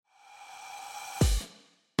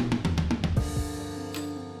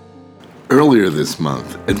Earlier this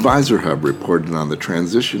month, Advisor Hub reported on the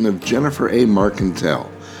transition of Jennifer A. Marcantel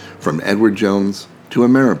from Edward Jones to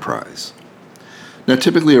Ameriprise. Now,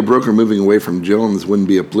 typically a broker moving away from Jones wouldn't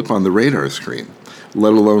be a blip on the radar screen,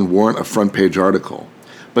 let alone warrant a front-page article.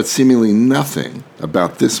 But seemingly nothing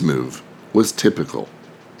about this move was typical.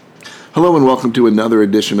 Hello and welcome to another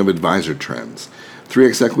edition of Advisor Trends,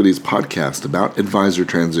 3X Equity's podcast about advisor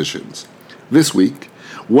transitions. This week,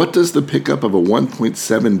 what does the pickup of a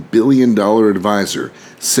 $1.7 billion advisor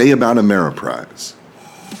say about Ameriprise?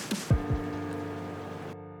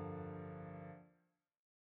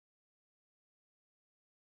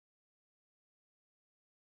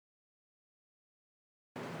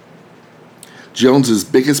 Jones's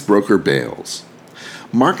biggest broker bails.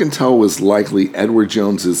 Marcantel was likely Edward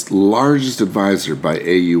Jones's largest advisor by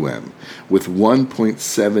AUM, with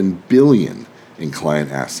 $1.7 billion in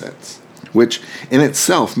client assets, which in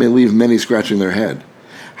itself may leave many scratching their head.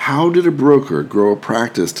 How did a broker grow a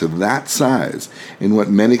practice to that size in what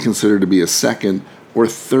many consider to be a second or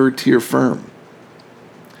third-tier firm?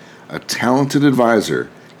 A talented advisor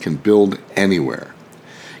can build anywhere.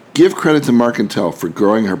 Give credit to Marcantel for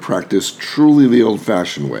growing her practice truly the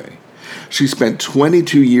old-fashioned way. She spent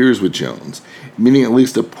 22 years with Jones, meaning at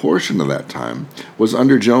least a portion of that time was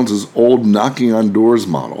under Jones's old knocking on doors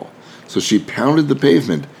model, so she pounded the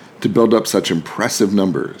pavement to build up such impressive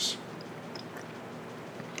numbers.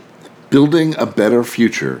 Building a better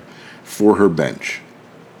future for her bench.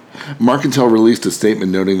 Marcantel released a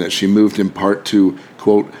statement noting that she moved in part to,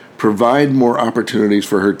 quote, provide more opportunities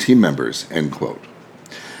for her team members, end quote.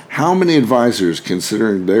 How many advisors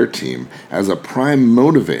consider their team as a prime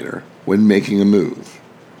motivator when making a move?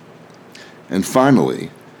 And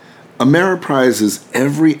finally, Ameriprise is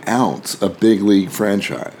every ounce a big league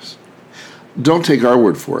franchise. Don't take our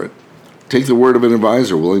word for it. Take the word of an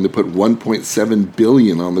advisor willing to put $1.7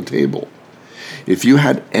 billion on the table. If you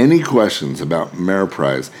had any questions about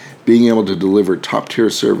Ameriprise being able to deliver top-tier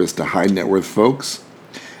service to high-net-worth folks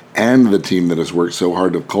and the team that has worked so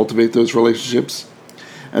hard to cultivate those relationships,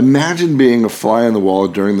 imagine being a fly on the wall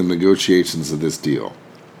during the negotiations of this deal.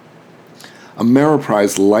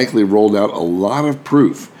 Ameriprise likely rolled out a lot of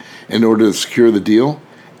proof in order to secure the deal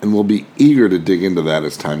and will be eager to dig into that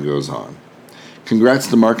as time goes on. Congrats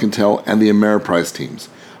to Marcantel and the Ameriprise teams.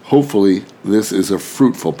 Hopefully, this is a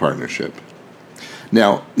fruitful partnership.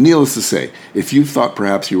 Now, needless to say, if you thought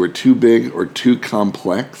perhaps you were too big or too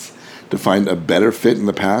complex to find a better fit in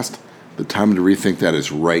the past, the time to rethink that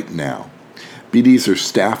is right now. BDs are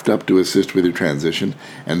staffed up to assist with your transition,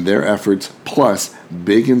 and their efforts, plus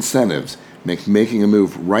big incentives, make making a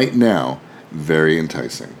move right now very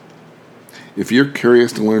enticing. If you're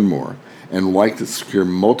curious to learn more and like to secure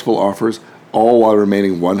multiple offers, all while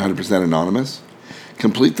remaining 100% anonymous,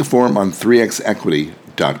 complete the form on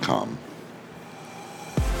 3xequity.com.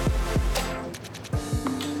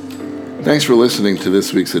 Thanks for listening to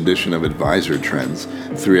this week's edition of Advisor Trends,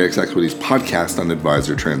 3X Equity's podcast on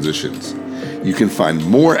advisor transitions. You can find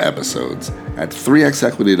more episodes at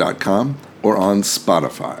 3xequity.com or on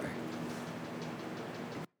Spotify.